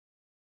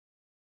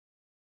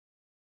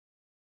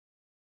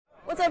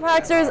What's up,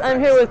 Hacksters? I'm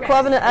here with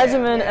Kwabena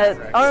Agyeman at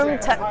Arm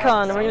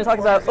TechCon, and we're going to talk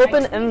about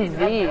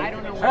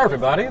OpenMV. Hi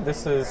everybody,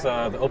 this is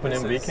the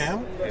OpenMV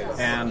Cam,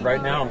 and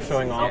right now I'm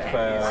showing off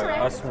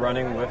us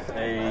running with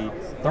a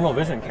thermal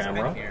vision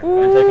camera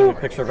and taking a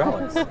picture of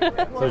Alex.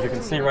 So as you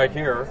can see right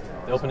here,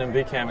 the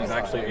OpenMV Cam is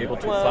actually able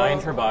to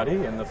find her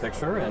body in the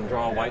picture and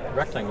draw white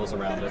rectangles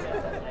around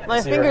it.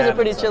 My fingers are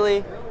pretty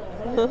chilly.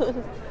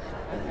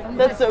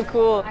 That's so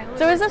cool.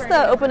 So is this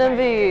the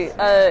OpenMV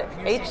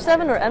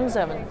H7 or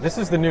M7? This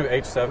is the new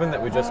H7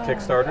 that we just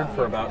kickstarted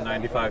for about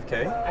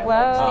 $95K.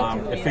 Wow.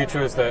 It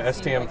features the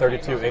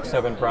Stm32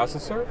 H7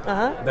 processor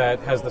that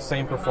has the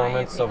same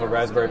performance of a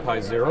Raspberry Pi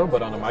Zero,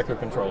 but on a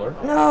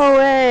microcontroller. No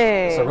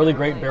way! So really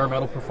great bare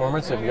metal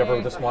performance if you ever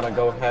just want to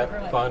go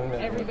have fun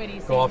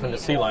and go off into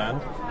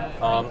Sealand.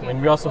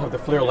 And we also have the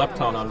FLIR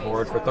Lepton on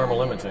board for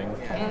thermal imaging,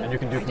 and you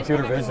can do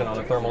computer vision on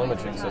a thermal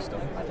imaging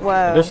system.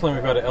 Wow. Additionally,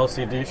 we've got an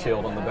LCD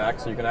shield on the back,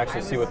 so you can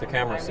actually see what the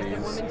camera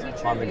sees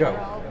on the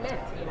go.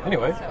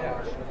 Anyway,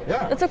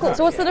 yeah. That's so cool.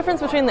 So what's the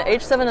difference between the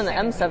H7 and the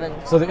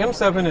M7? So the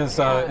M7 is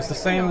the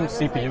same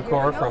CPU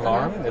core from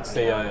ARM. It's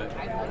the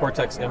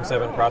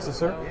Cortex-M7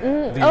 processor.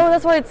 Oh,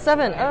 that's why it's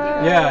 7.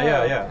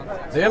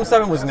 Yeah. The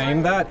M7 was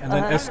named that, and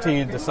then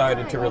ST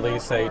decided to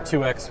release a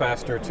 2x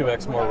faster,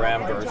 2x more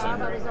RAM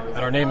version. And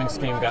our naming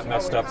scheme got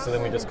messed up, so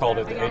then we just called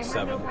it the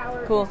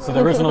H7. Cool. So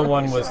the original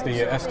one was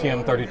the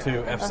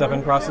Stm32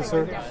 H7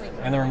 processor,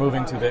 and then we're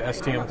moving to the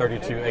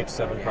Stm32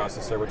 H7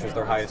 processor, which is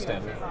their highest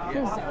end.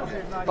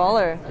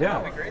 Baller.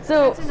 Yeah.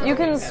 So you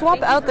can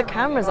swap out the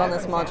cameras on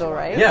this module,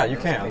 right? Yeah, you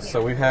can.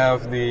 So we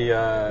have the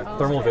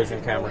thermal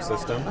vision camera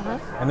system,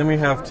 and then we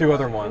have two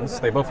other ones.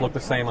 They both look the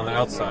same on the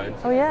outside.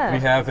 Oh yeah. We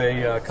have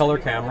a color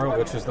camera,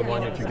 which is the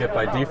one that you get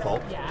by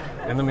default,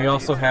 and then we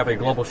also have a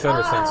global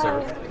shutter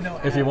sensor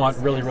if you want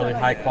really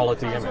high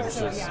quality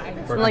images.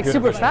 For like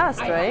super vision.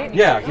 fast, right?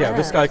 Yeah.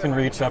 This guy can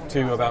reach up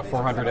to about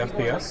 400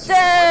 FPS.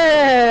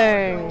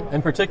 Dang!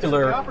 In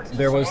particular,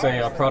 there was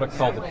a product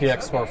called the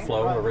PX4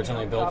 Flow,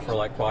 originally built for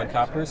like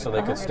quadcopters, so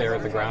they could stare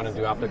at the ground and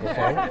do optical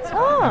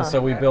flow. And so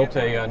we built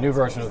a new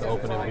version of the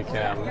OpenMV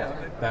Cam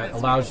that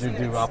allows you to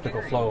do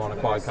optical flow on a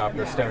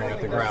quadcopter staring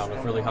at the ground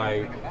with really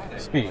high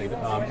speed.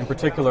 In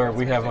particular,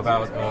 we have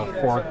about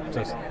 4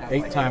 to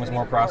 8 times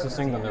more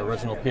processing than the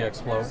original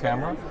PX Flow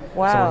camera.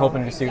 Wow. So we're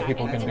hoping to see what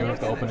people can do with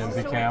the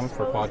OpenMV Cam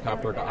for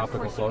quadcopter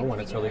optical flow when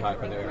it's really high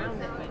up in the air.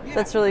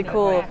 That's really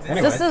cool.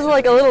 Anyway. This is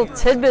like a little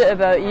tidbit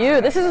about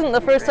you. This isn't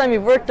the first time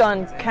you've worked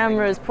on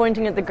cameras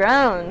pointing at the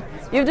ground.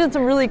 You've done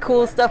some really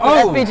cool stuff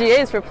with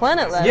FPGAs for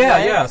Planet Lab.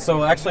 Yeah.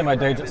 So actually, my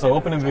day so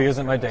OpenMV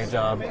isn't my day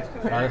job.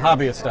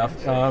 Hobbyist stuff.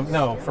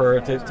 No,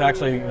 to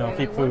actually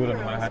keep food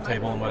on my hot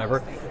table and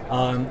whatever.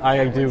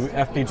 I do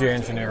FPGA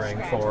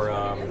engineering for.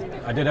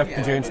 I did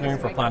FPGA engineering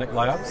for Planet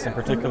Labs. In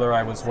particular,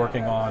 I was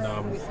working on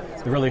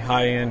the really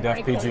high-end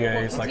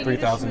FPGAs, like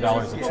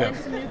 $3,000 a chip,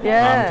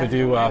 to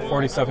do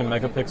 47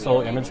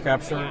 megapixel image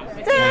capture,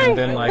 and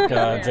then like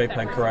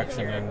JPEG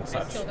correction and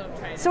such.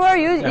 So are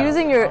you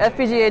using your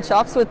FPGA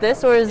chops with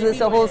this, or is this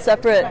a whole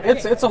separate?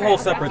 It's a whole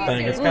separate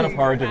thing. It's kind of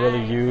hard to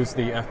really use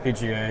the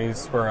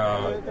FPGAs for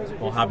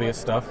hobbyist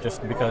stuff,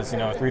 just because a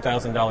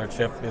 $3,000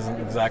 chip isn't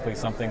exactly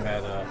something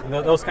that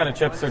those kind of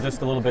chips are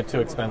just a little bit too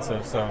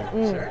expensive. So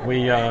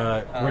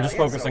we're just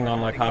focusing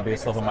on like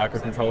hobbyist level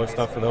microcontroller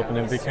stuff for the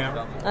OpenMV Cam.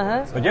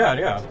 But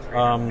yeah.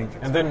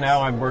 And then now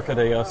I work at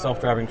a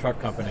self-driving truck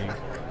company.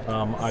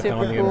 I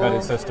own the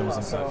embedded systems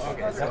and such.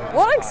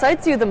 What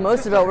excites you the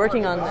most about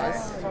working on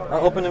this?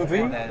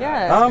 OpenMV?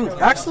 Yeah.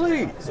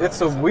 Actually,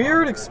 it's a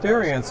weird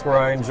experience where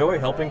I enjoy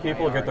helping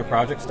people get their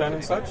projects done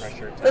and such.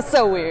 That's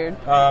so weird.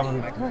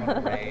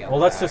 Well,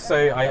 let's just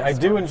say I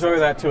do enjoy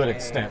that to an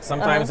extent.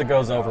 Sometimes it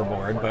goes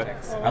overboard, but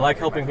I like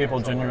helping people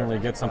genuinely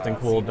get something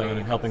cool done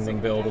and helping them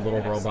build a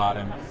little robot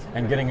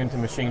and getting into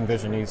machine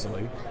vision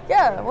easily.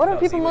 Yeah, what are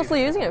people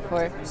mostly using it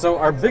for? So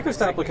our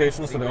biggest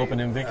applications for the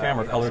OpenMV Cam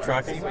are color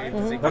tracking.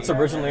 That's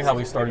originally how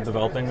we started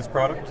developing this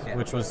product,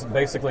 which was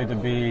basically to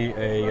be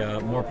a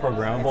more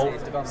programmable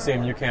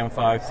CMU Cam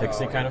 5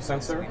 Pixie kind of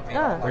sensor,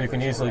 where you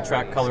can easily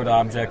track colored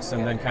objects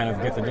and then kind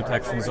of get the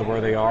detections of where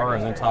they are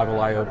and then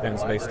toggle I/O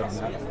pins based on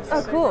that.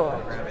 Oh, cool.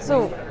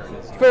 So,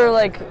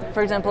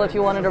 for example, if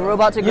you wanted a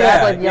robot to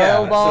grab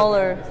yellow ball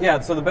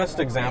so the best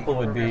example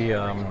would be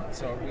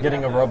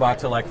getting a robot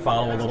to like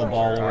follow a little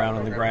ball around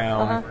on the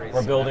ground,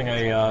 or building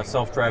a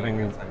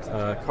self-driving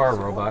car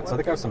robot. So I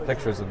think I have some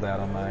pictures of that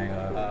on my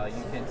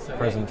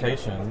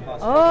presentation.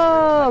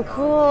 Oh,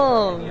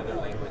 cool.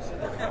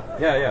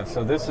 Yeah.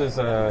 So this is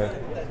Has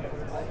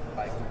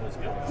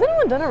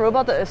anyone done a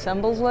robot that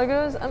assembles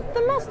Legos?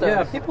 They must have.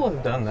 Yeah, people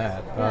have done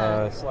that.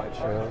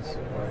 Slideshows.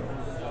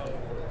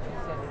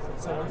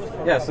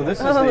 Yeah, so this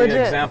is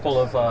the example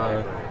of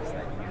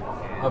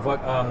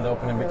what the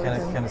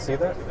OpenMV can see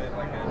that?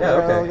 Yeah,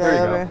 okay, there you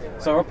go.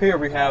 So up here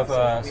we have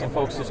some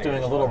folks just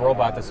doing a little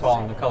robot that's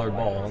following the colored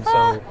ball, and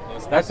so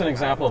that's an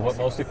example of what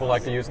most people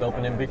like to use the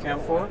OpenMV Cam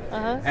for.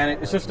 And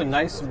it's just a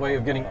nice way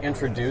of getting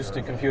introduced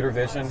to computer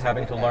vision,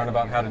 having to learn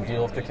about how to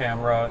deal with the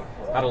camera,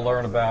 how to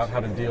learn about how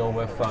to deal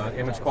with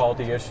image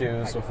quality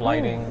issues, with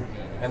lighting,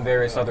 and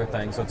various other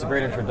things. So it's a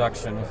great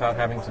introduction without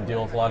having to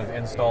deal with a lot of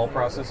install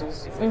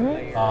processes.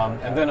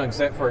 And then,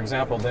 for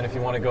example, then if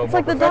you want to go it's more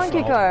like the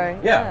professional, donkey car.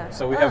 yeah.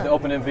 So we have the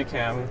OpenMV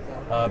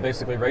Cam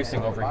basically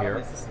racing over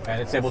here,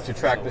 and it's able to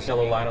track this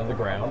yellow line on the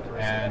ground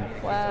and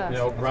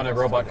run a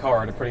robot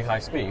car at a pretty high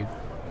speed.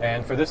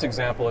 And for this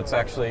example, it's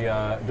actually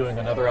doing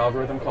another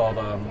algorithm called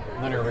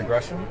linear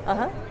regression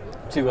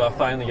to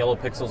find the yellow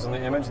pixels in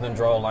the image and then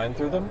draw a line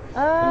through them.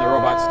 And the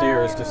robot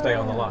steers to stay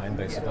on the line,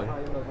 basically.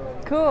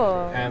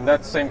 Cool. And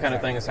that same kind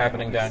of thing is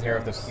happening down here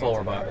with this slow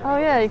robot. Oh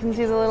yeah, you can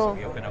see the little...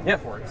 Yeah,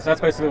 so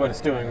that's basically what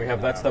it's doing.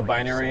 That's the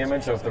binary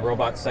image of the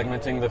robot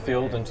segmenting the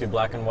field into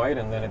black and white,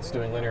 and then it's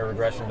doing linear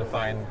regression to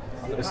find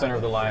the center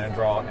of the line and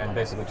draw and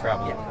basically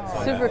travel.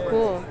 Super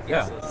cool.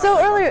 Yeah. So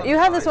earlier, you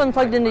have this one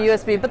plugged into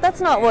USB, but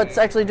that's not what's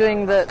actually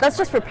doing that's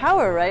just for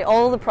power, right?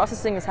 All the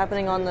processing is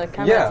happening on the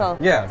camera itself.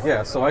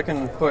 Yeah. So I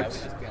can put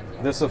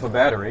this with a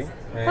battery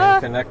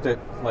and connect it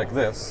like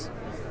this.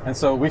 And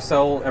so we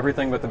sell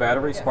everything with the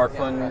battery.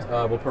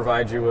 SparkFun will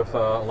provide you with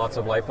lots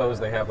of LiPos.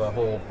 They have a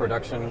whole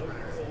production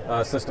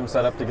system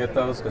set up to get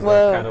those because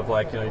they're kind of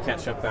like, you can't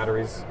ship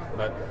batteries,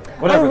 but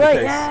whatever the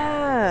case.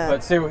 Yeah.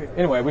 But see,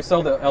 anyway, we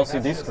sell the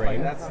LCD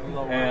screen,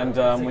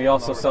 and we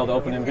also sell the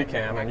OpenMV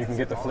Cam, and you can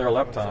get the FLIR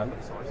Lepton.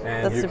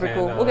 And that's super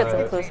cool. We'll get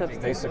some close-ups.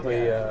 Basically,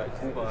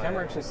 can the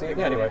camera actually see it?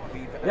 Yeah, anyway.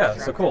 Yeah,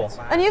 so cool.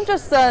 And you've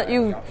just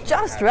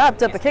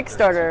wrapped up a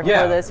Kickstarter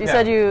for this. You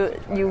said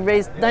you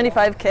raised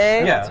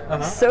 $95K.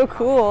 Yeah. So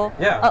cool.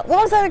 Yeah. What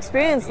was that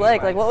experience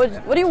like? Like,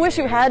 what do you wish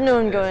you had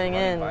known going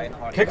in?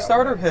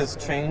 Kickstarter has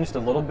changed a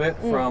little bit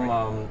from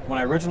when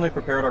I originally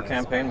prepared our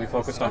campaign. We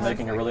focused on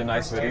making a really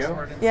nice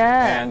video.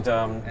 Yeah. And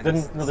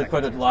didn't really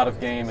put a lot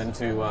of game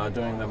into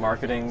doing the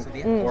marketing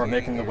or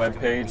making the web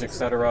page,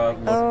 etc.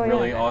 look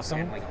really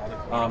awesome.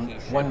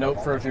 One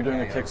note for if you're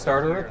doing a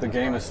Kickstarter, the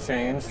game has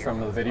changed from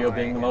the video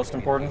being the most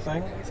important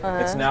thing.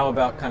 It's now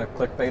about kind of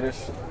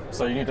clickbaitish.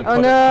 So you need to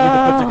put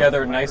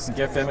together nice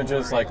GIF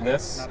images like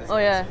this. Oh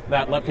yeah.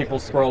 That let people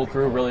scroll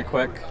through really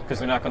quick because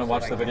they're not going to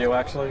watch the video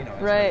actually.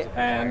 Right.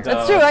 And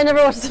that's true. I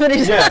never watched the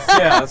video. Yes.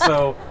 Yeah.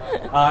 So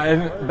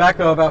and back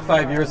about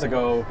 5 years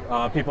ago,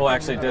 people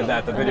actually did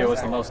that. The video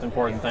was the most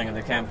important thing, and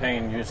the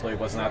campaign usually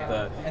was not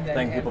the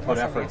thing people put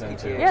efforts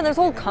into. Yeah. There's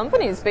whole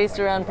companies based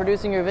around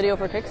producing your video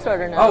for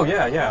Kickstarter now. Oh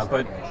yeah.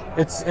 But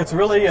it's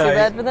really too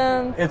bad for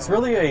them. It's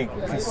really a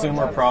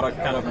consumer product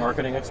kind of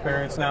marketing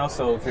experience now.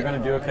 So if you're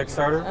going to do a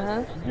Kickstarter,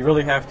 you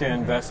really have to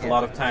invest a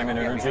lot of time and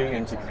energy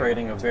into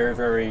creating a very,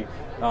 very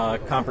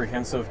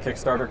comprehensive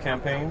Kickstarter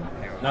campaign.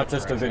 Not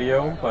just a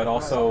video, but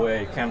also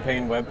a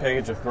campaign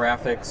webpage of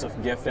graphics,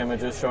 of GIF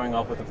images showing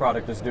off what the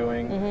product is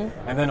doing.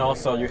 And then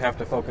also you have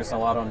to focus a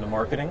lot on the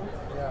marketing.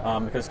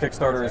 Because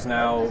Kickstarter is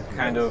now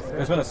kind of,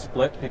 there's been a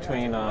split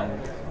between,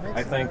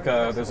 I think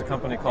there's a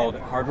company called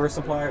Hardware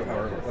Supply,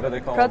 or what are they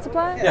called? Crowd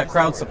Supply? Yeah,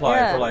 Crowd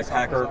Supply for like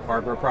hacker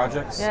hardware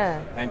projects.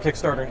 Yeah. And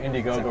Kickstarter and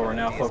Indiegogo are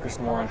now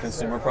focused more on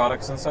consumer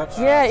products and such.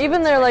 Yeah,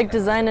 even their like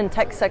design and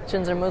tech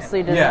sections are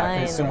mostly design. Yeah,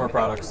 consumer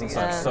products and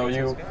such. So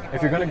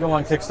if you're going to go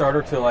on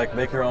Kickstarter to like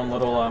make your own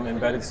little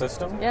embedded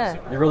system,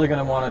 you're really going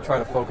to want to try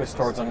to focus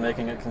towards on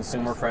making it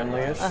consumer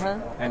friendly-ish.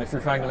 And if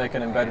you're trying to make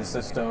an embedded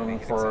system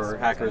for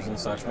hackers and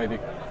such, maybe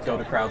go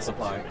to Crowd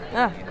Supply.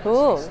 Ah,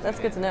 cool. That's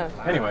good to know.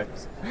 Anyway.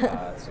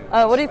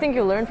 What do you think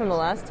you learned from the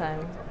last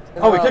time?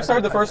 We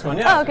kickstarted the first one,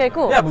 yeah. Oh, okay,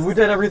 cool. Yeah, but we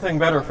did everything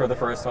better for the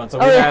first one. So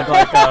we had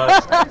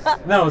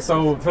like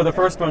so for the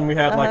first one we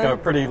had like a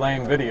pretty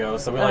lame video.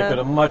 So we did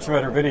a much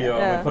better video.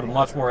 And we put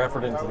much more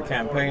effort into the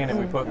campaign, and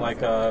we put like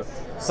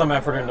some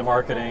effort into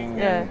marketing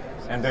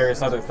and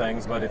various other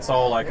things. But it's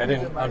all like I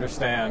didn't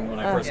understand when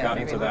I first got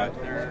into that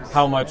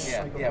how much.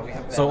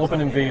 So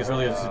OpenMV is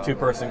really just a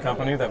two-person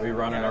company that we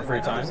run in our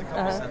free time.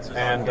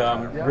 And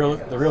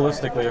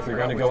realistically, if you're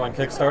going to go on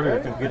Kickstarter, you're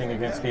competing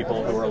against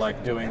people who are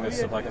like doing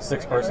this of like a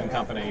six-person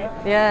company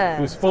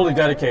who's fully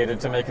dedicated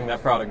to making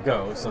that product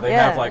go. So they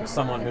have like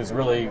someone who's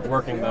really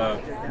working the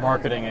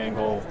marketing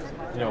angle,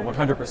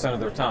 100% of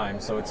their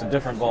time. So it's a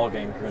different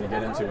ballgame if you're going to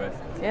get into it.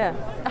 Yeah.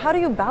 How do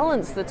you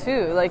balance the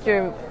two, like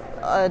your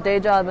day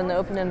job and the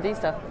OpenMV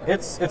stuff?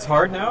 It's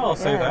hard now, I'll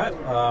say that.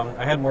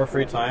 I had more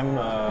free time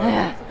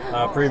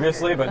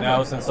previously, but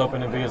now since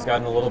OpenMV has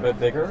gotten a little bit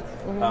bigger,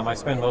 I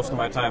spend most of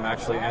my time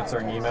actually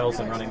answering emails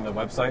and running the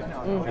website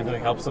and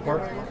doing help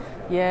support.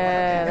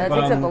 Yeah, that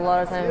takes up a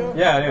lot of time.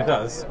 Yeah, it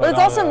does. But it's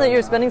awesome that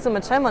you're spending so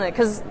much time on it,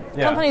 because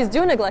companies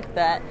do neglect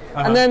that,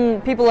 and then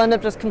people end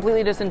up just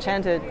completely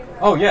disenchanted.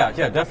 Oh yeah,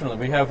 definitely.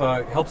 We have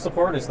help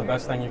support is the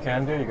best thing you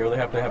can do. You really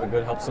have to have a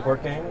good help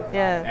support game.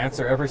 Yeah.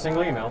 Answer every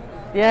single email.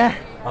 Yeah.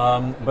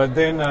 But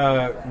then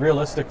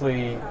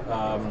realistically,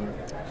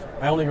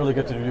 I only really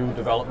get to do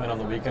development on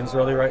the weekends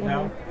really right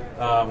now.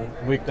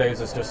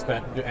 Weekdays is just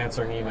spent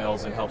answering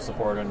emails and help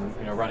support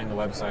and running the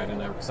website and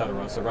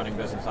etc. So running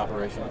business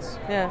operations.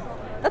 Yeah,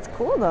 that's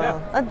cool though.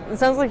 Yeah. It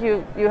sounds like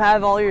you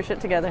have all your shit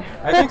together.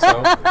 I think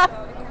so.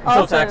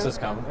 Until taxes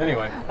come.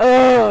 Anyway.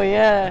 Oh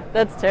yeah,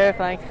 that's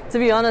terrifying. To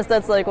be honest,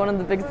 that's like one of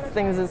the big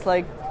things is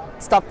like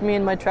stopped me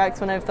in my tracks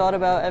when I've thought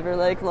about ever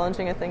like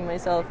launching a thing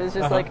myself. It's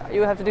just like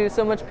you have to do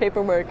so much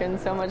paperwork and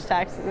so much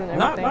taxes and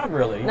everything. Not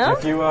really. No?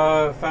 If you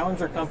found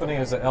your company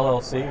as an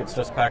LLC, it's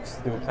just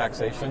through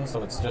taxation,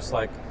 so it's just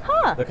like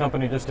the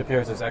company just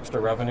appears as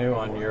extra revenue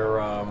on your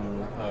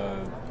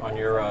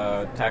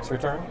tax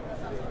return.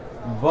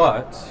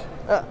 But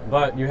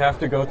you have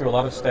to go through a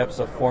lot of steps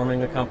of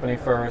forming a company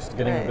first,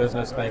 getting a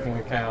business banking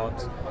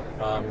account,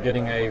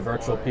 getting a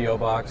virtual PO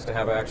box to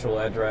have an actual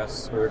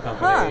address for your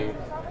company.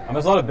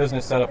 There's a lot of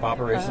business setup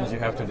operations you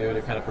have to do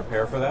to kind of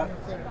prepare for that.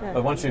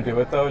 But once you do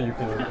it, though, you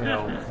can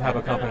have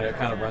a company that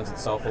kind of runs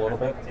itself a little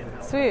bit.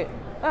 Sweet.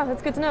 Oh,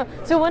 that's good to know.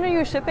 So when are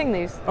you shipping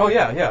these? Oh,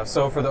 yeah.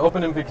 So for the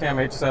OpenMV Cam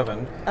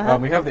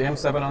H7, we have the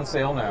M7 on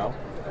sale now.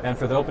 And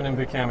for the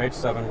OpenMV Cam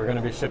H7, we're going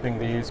to be shipping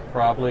these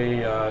probably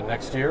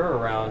next year,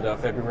 around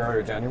February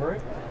or January.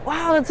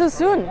 Wow, that's so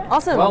soon.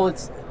 Awesome. Well,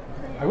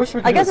 I wish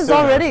we could. I guess it's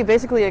already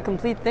basically a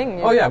complete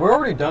thing. Oh yeah, we're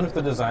already done with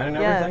the design and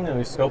everything, and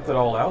we scoped it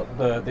all out.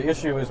 The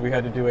issue is we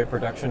had to do a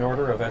production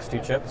order of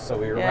ST chips, so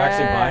we were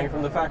actually buying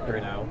from the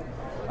factory now,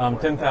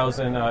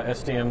 10,000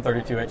 Stm32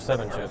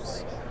 H7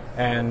 chips.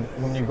 And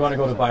when you're going to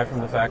go to buy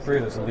from the factory,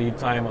 there's a lead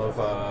time of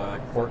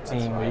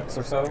 14 weeks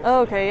or so.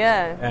 Oh, okay,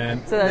 yeah.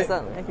 And so that's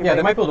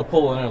they might be able to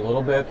pull in a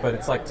little bit, but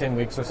it's like 10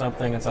 weeks or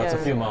something, and so it's a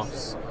few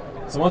months.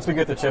 So once we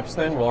get the chips,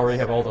 then we'll already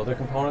have all the other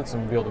components,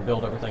 and we'll be able to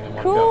build everything in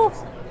one go.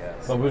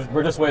 So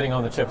we're just waiting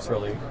on the chips,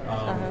 really.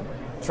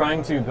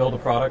 Trying to build a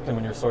product, and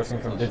when you're sourcing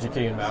from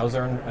DigiKey and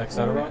Mauser,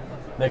 etc.,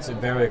 makes it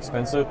very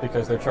expensive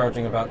because they're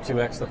charging about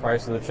 2x the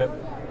price of the chip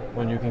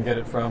when you can get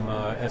it from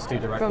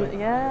ST directly.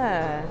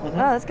 Oh,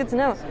 that's good to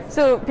know.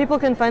 So people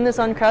can find this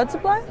on Crowd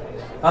Supply?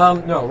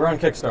 No, we're on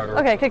Kickstarter.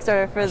 Okay,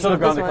 Kickstarter for should have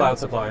gone to Cloud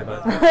Supply,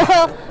 but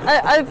well,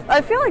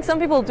 I feel like some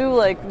people do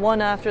like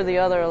one after the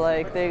other,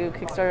 like they do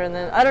Kickstarter and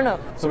then I don't know.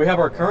 So we have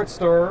our current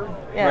store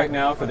right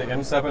now for the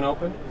M7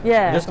 open.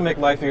 Yeah. Just to make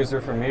life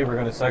easier for me, we're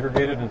going to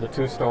segregate it into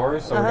 2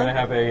 stores. So we're going to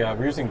have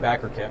we're using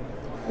Backer Kit,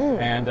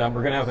 and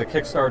we're going to have the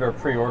Kickstarter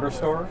pre-order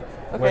store.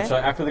 Which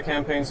after the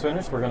campaign's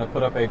finished, we're going to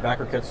put up a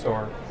Backer Kit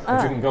store,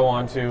 which you can go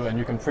on to and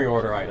you can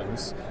pre-order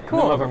items. Cool.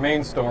 We'll have our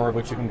main store,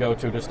 which you can go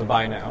to just to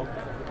buy now.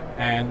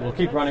 And we'll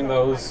keep running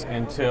those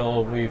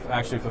until we've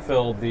actually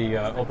fulfilled the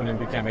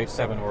OpenMV Cam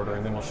H7 order,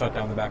 and then we'll shut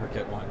down the Backer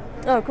Kit one.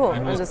 Oh, cool.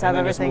 And we'll just have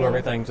everything. Move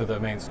everything to the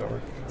main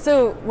store.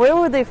 So where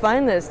would they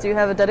find this? Do you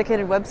have a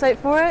dedicated website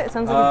for it? It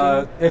sounds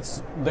like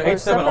it's the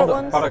H7, all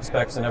the product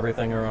specs and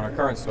everything are on our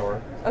current store.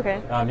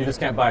 Okay. You just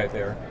can't buy it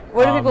there.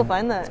 Where do people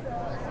find that?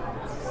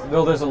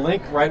 Well, there's a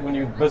link right when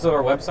you visit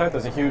our website.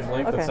 There's a huge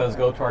link that says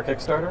go to our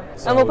Kickstarter.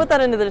 So, and we'll put that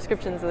into the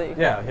description so that you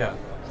can.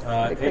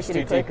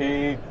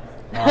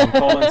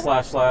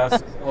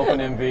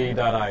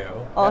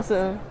 http://openmv.io.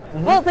 Awesome.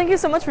 Well, thank you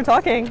so much for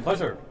talking.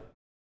 Pleasure.